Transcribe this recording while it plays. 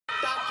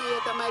taki e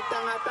Tamaiki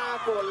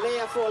tangata ko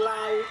lea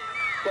Folau,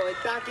 ko e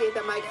taki e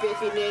Tamaiki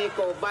fefine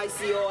ko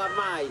Vaisioa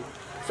mai.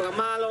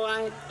 Whakamalo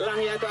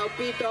langi ato au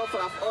pito,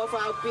 whakaofa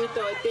au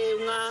pito e te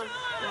unga,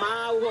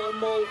 mau ho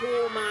mou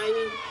hu mai,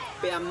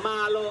 pea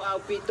malo au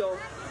pito,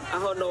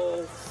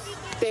 ahono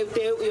teu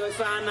i oi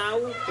whanau,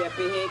 pea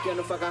pehe ki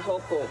ono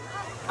whakahoko,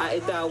 a e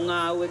tau ngā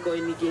ue ko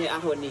i niki he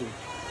ahoni.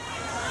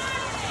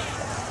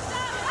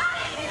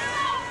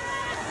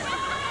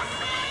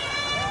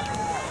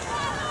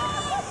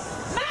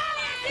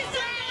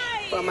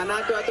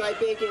 Whamanato ato ai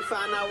peke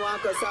whanau a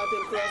ko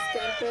Southern Cross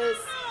Campus,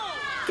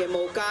 ke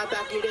mō kāta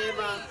ki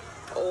rewa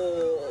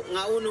o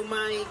ngā unu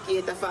mai ki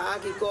e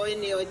tawhaaki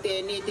koeni o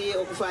te niti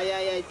o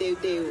kuwhaiaia i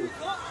teu.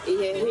 I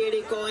he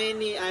hiri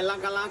koeni ai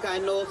Lakalaka ai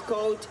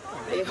Northcote,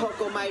 e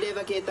hoko mai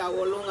rewa ki e tau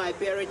olunga ai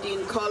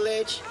Peridine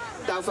College,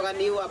 tau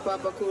whakaniwa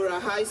Papakura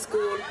High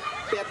School,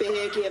 pia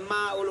pehe ki e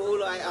mā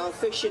ulu ai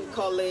Alfishin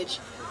College,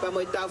 pa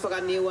mo i tau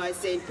whakaniwa ai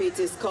St.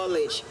 Peter's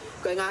College.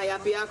 Ko e ngahi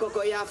api ako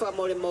ko i awha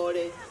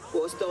more,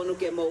 ko stonu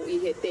ke mō i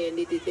he te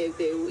niti teu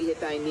i he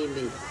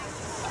tainini.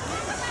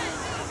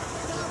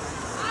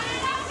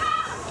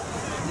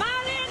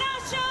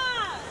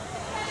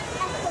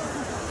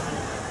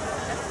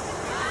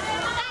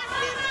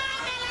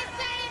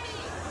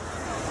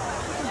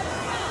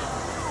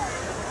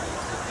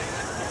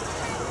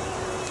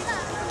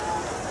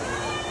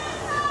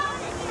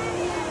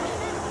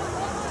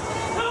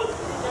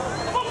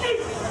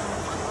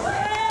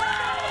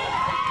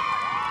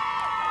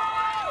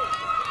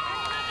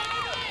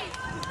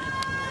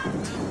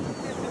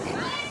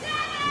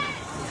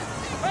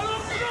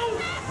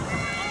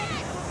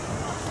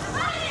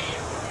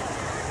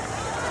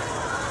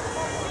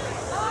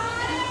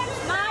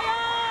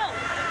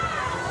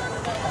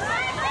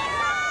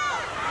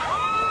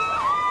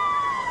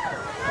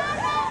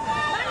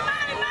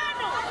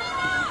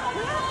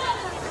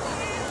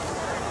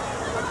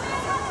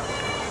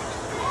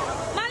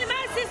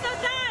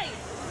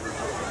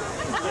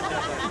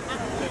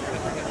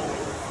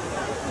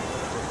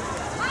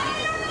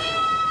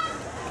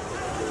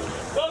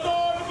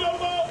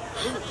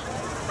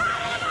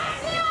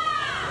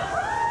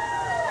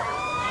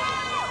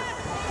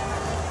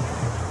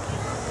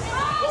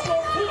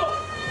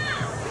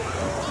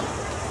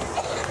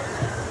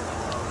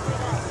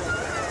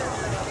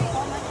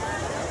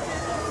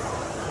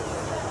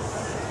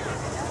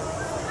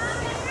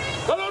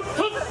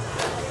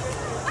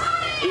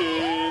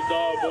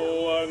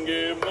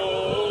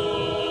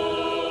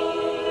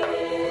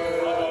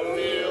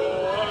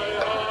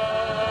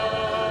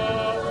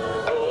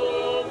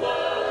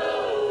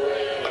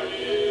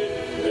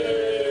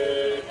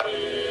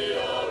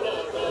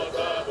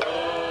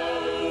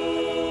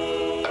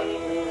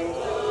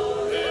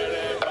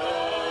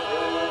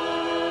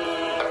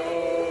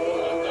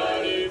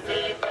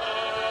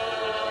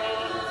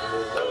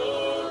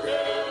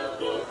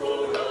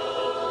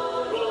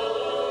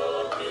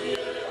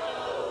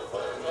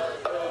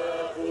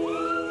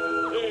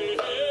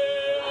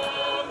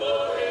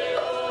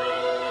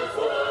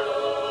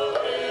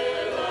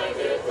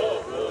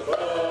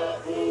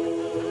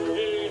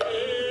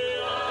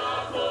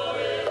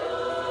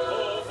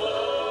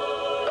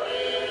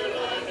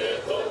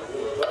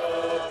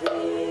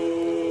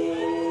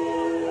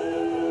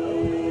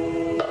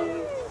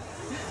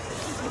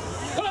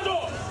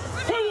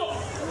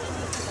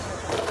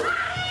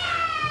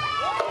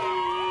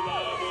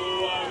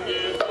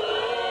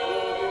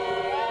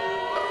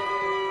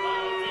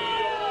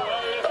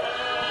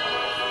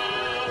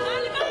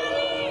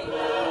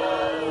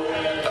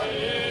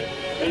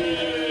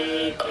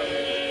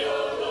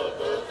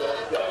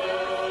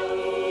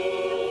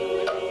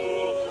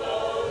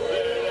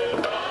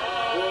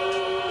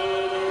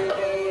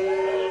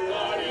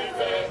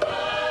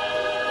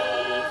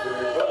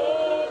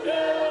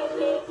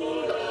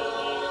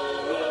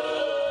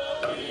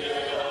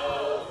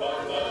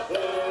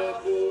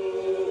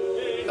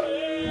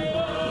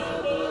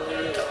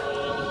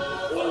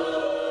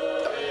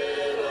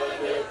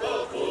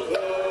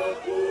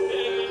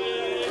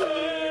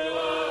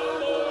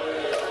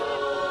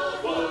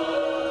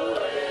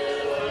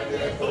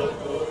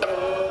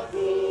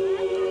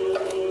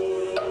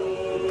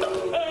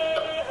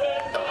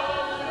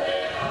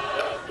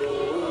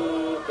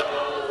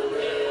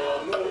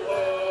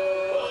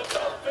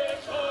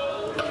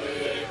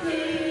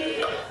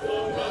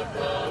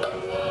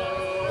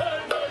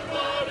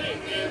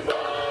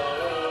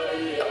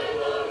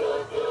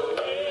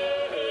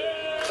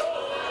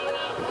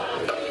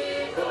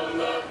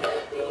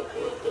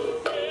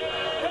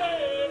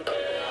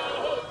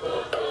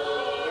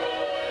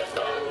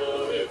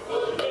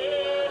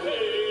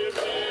 Hey!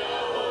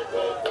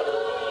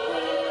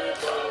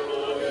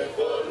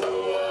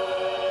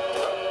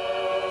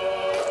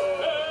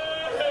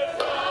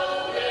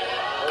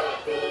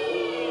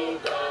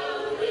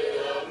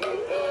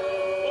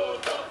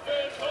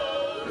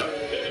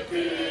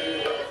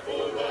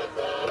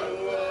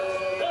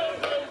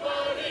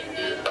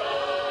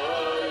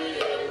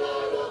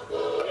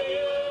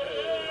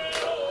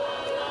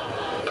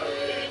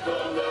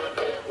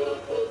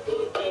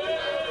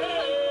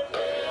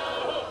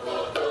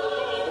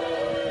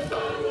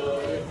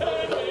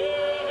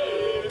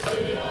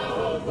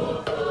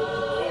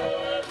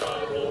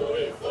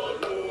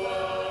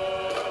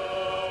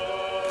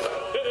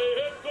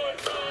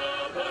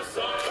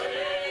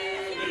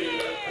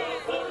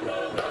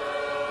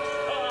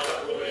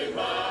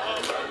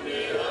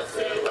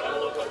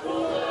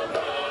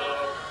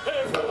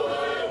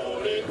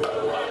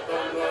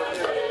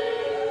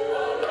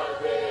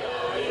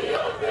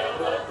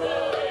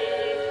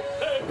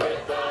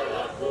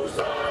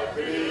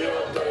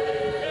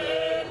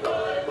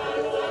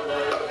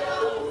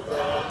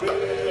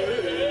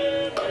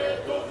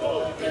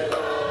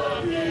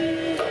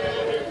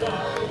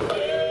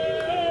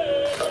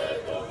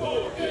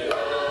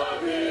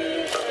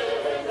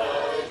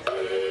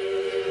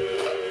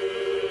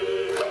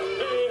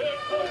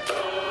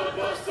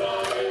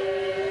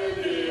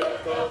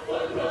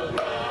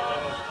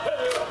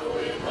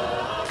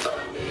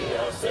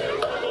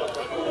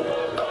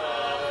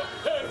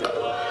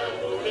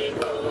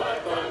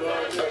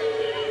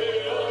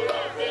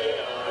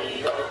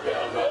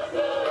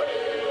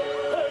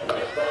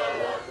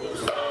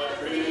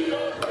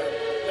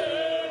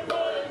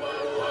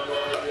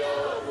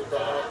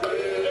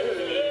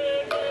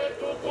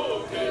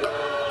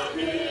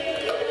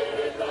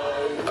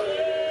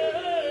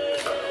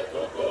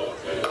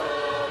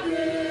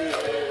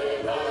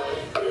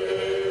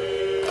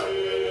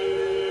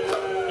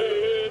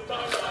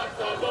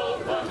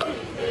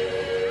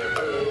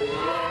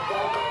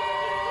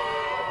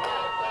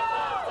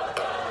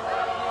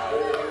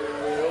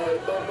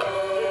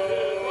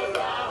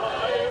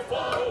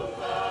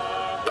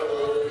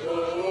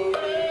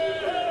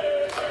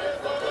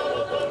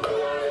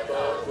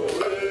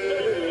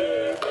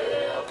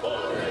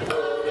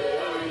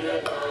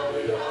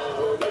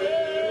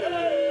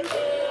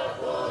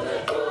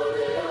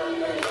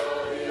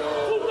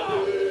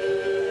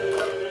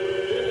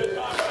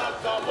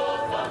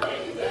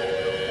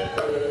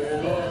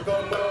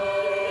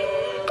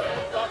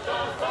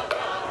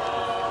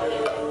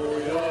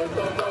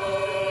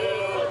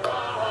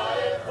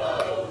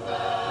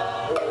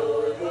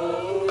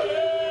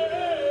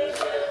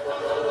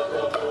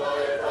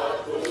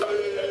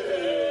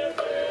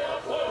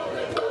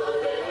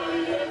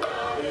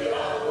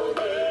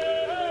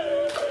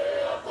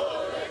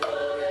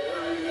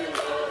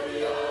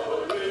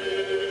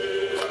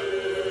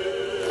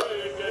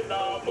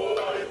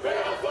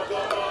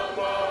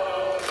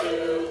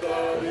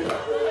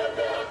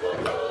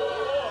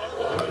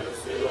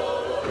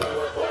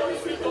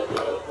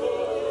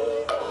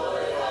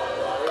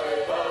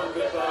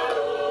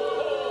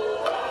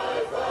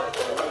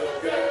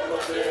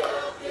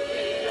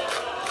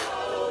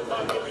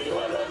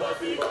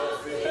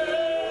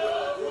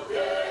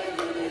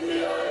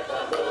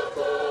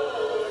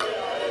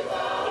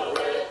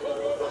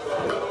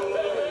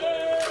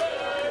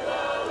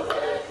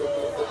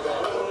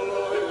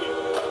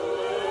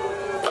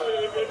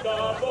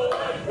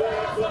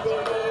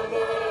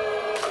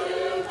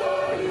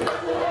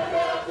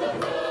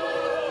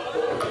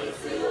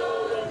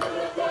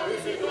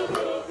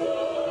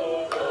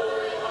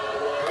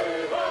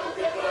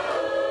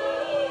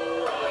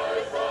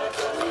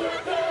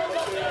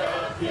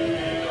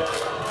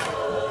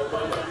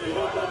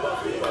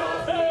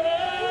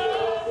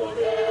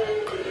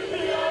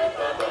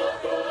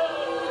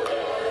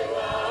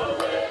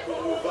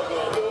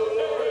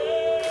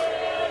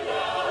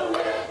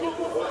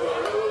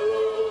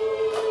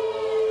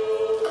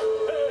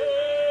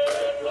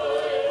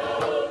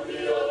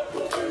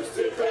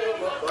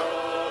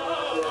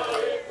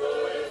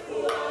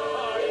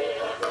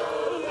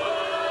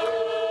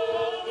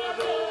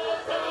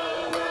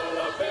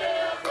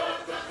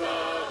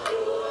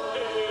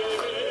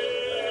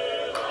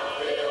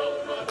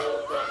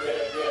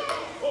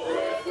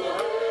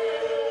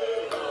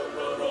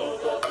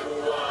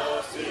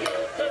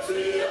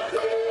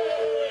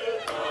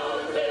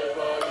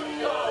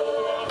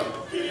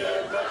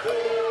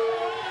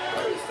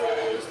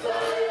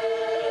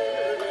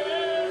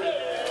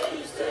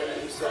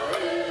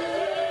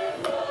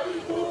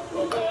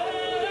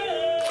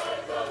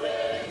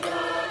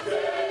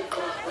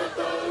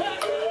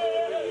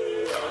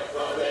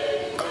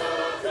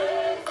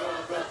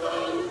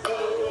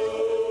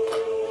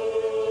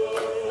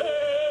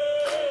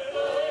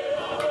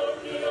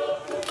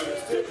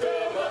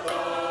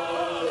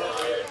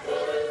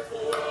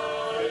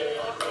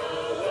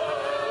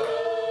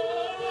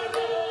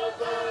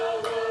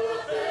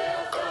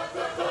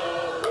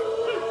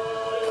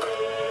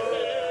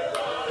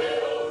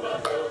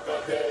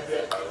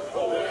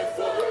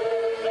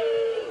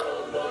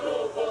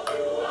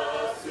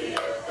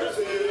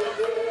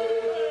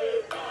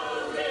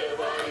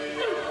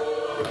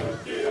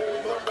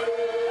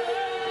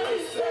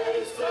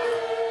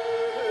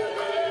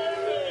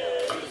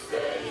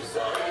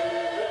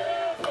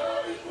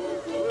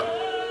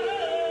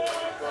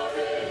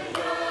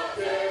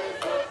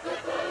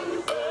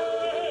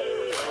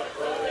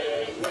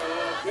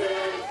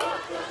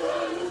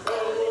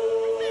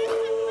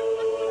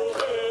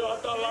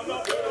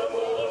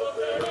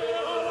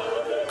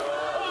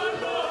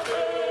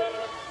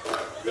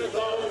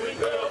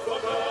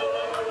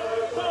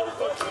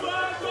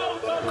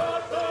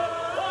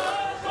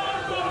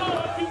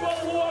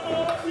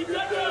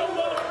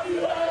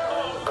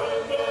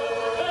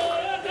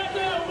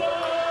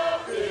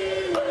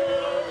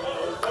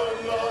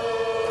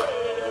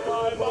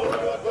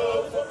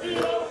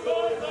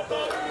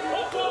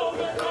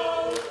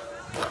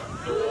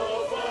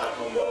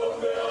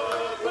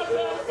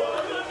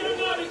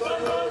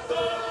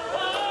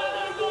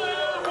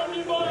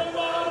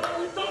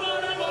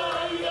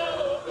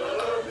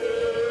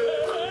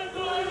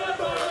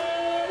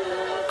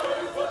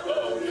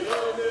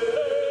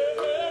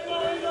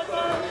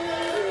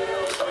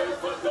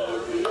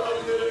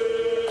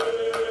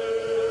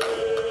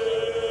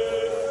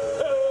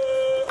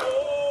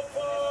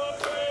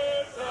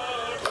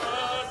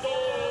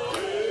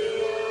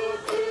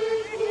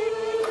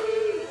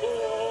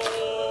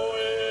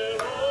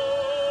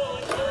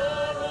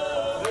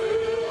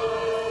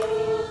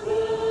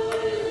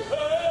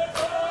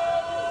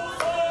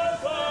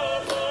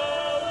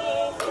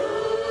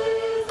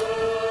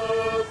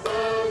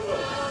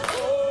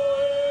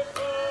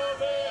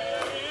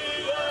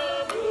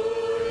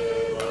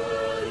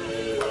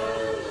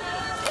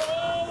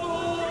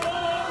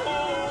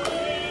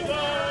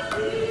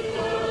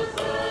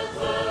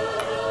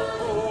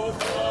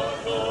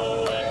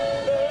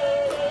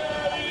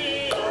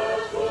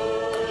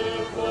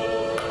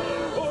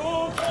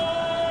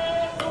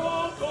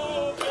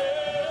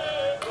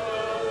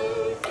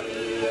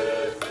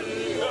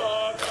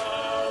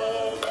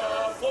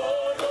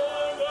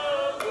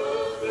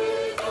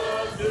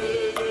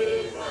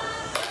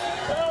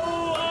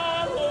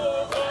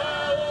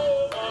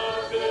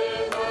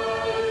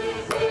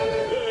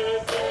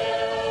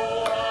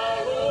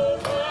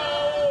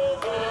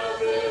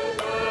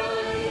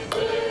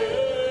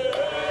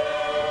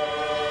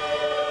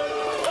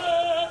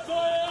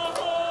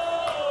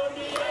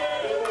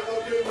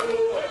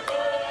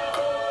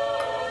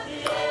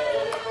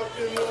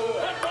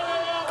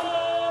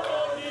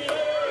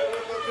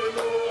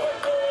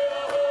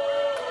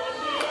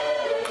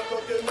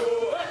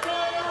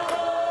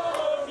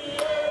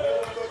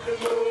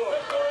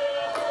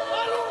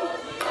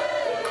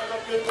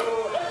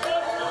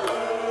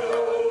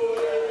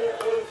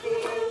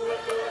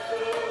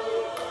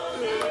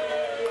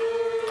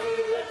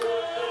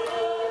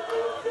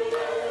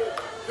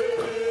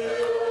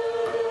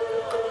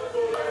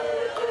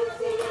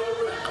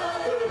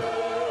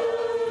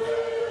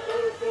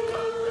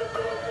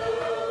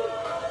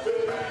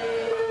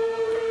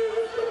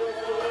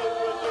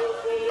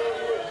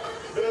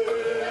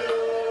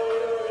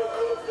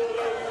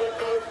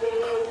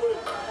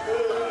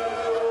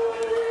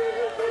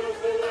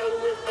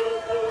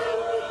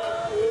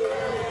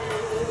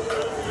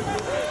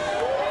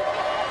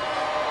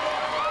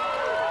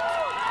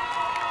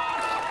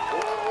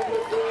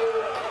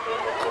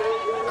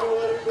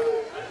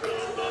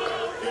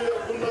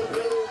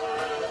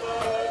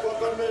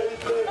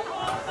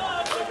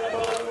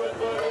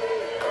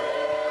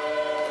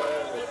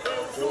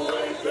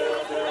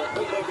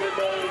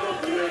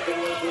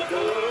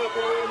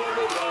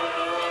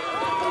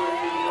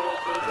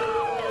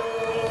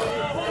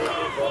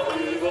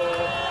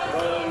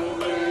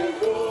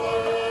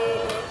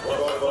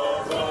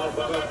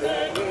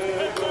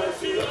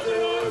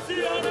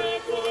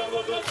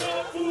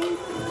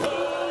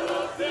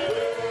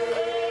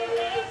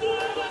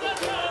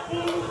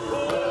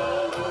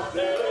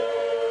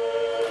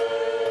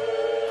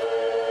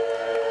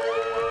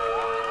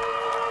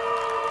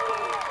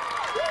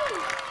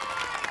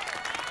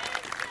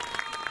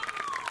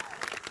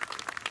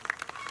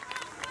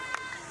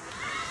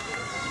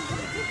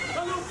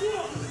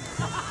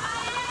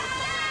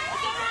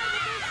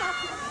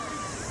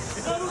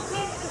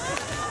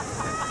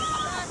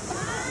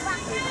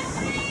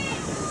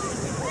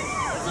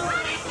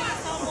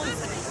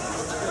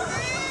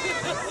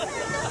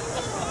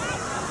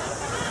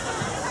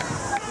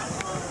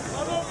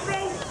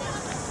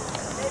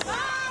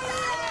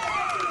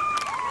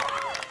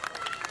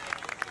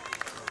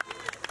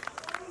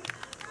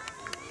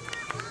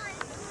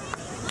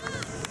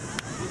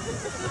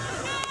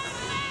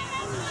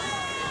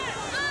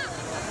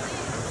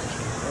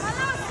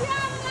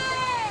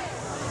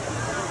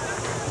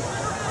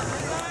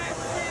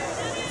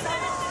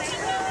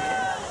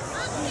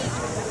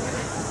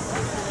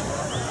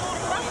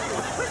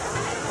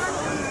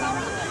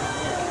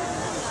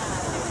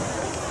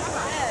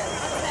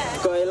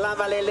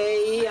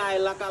 Valelei ai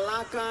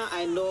Lakalaka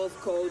ai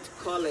Northcote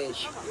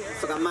College.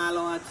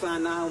 Whakamalo at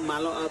whanau,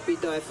 malo au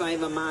pito ai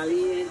whaiva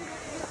mali,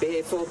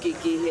 pehe foki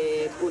ki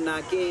he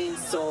Punake,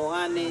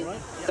 Soane,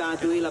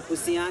 Tatuila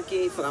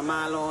Pusiaki,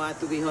 whakamalo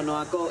atu ki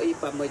hono ako i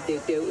pa mo teu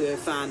teu ue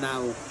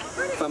whanau.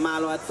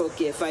 Whamalo at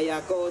foki e whai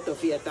ako, to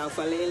fia tau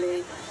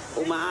whalele,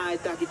 umaa e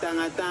taki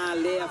tangata,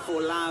 lea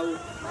Folau,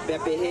 pe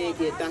pehe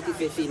ki e taki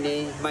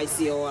fefine,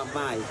 Vaisioa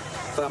mai.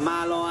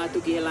 Whamalo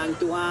atu ki he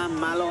langtua,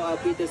 malo au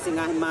pito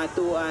singahi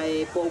matua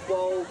e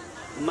poupou,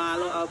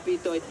 malo au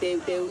pito e teu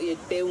teu i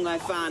teu ngai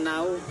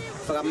whanau,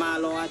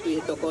 whakamalo atu i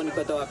he Tokoni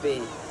kotoa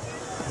pe.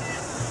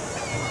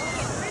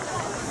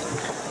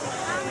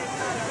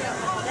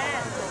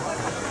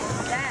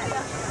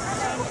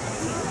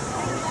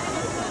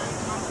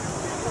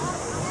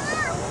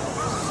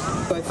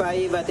 Koe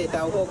whaiva te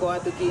tau hoko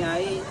atu ki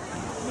ai,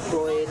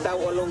 koe tau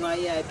olonga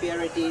ia e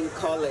Peridine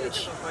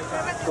College.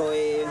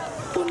 Koe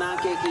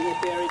Punake ki he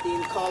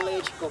Peridine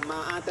College, ko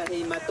maata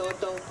hei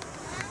matoto,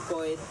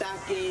 koe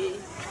take,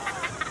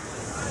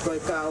 koe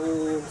kau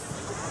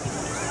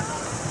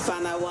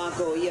whanawa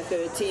ko ia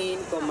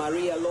 13, ko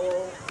Maria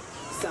Law,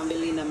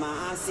 Sambelina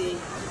Maasi,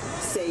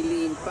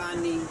 Celine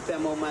Pani,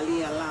 Pemo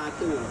Malia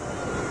Latu.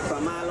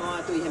 Whamalo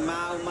atu i he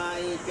mau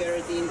mai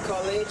Peridine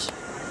College,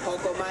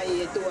 hoko mai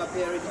e tua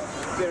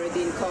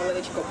Peridine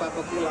College, ko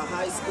Papakula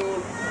High School,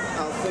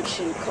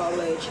 Alfriction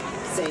College,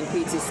 St.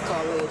 Peter's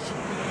College,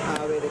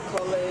 Arete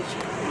College,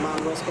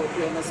 Mount Roscoe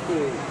Grammar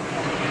School.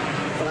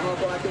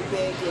 Whahoko atu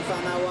pe ki e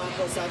whanawa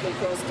ko Southern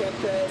Cross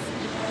Campus,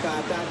 ka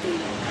ataki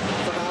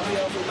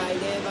whakawhiofu mai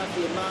lewa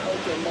ki e mao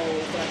ke mo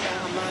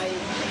whakaha mai,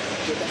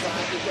 ke ta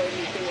whaaki koe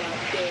ni tua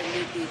te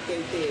niti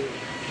teu teu.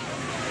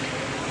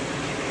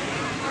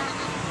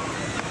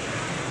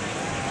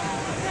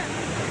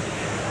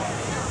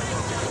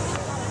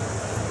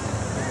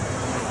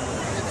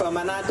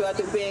 Whamanatu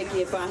atu pe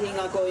ki e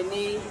whahinga koe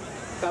ni,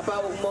 ka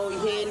pau mo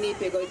i heni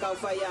pe koe kau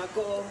whai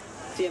ako,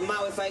 te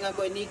mau e whainga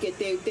koe ni ke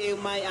teu teu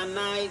mai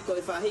anai,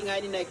 koe whahinga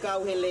ini nei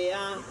kau he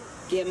lea,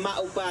 ki e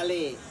mau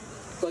pale.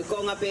 Koe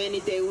konga pe ni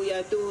te ui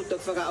atu,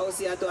 tok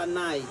whakaosi atu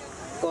anai.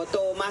 Ko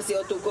tō masi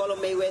o tukolo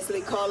me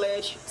Wesley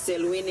College, se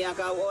luini a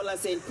kau ola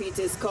St.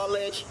 Peter's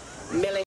College, Mele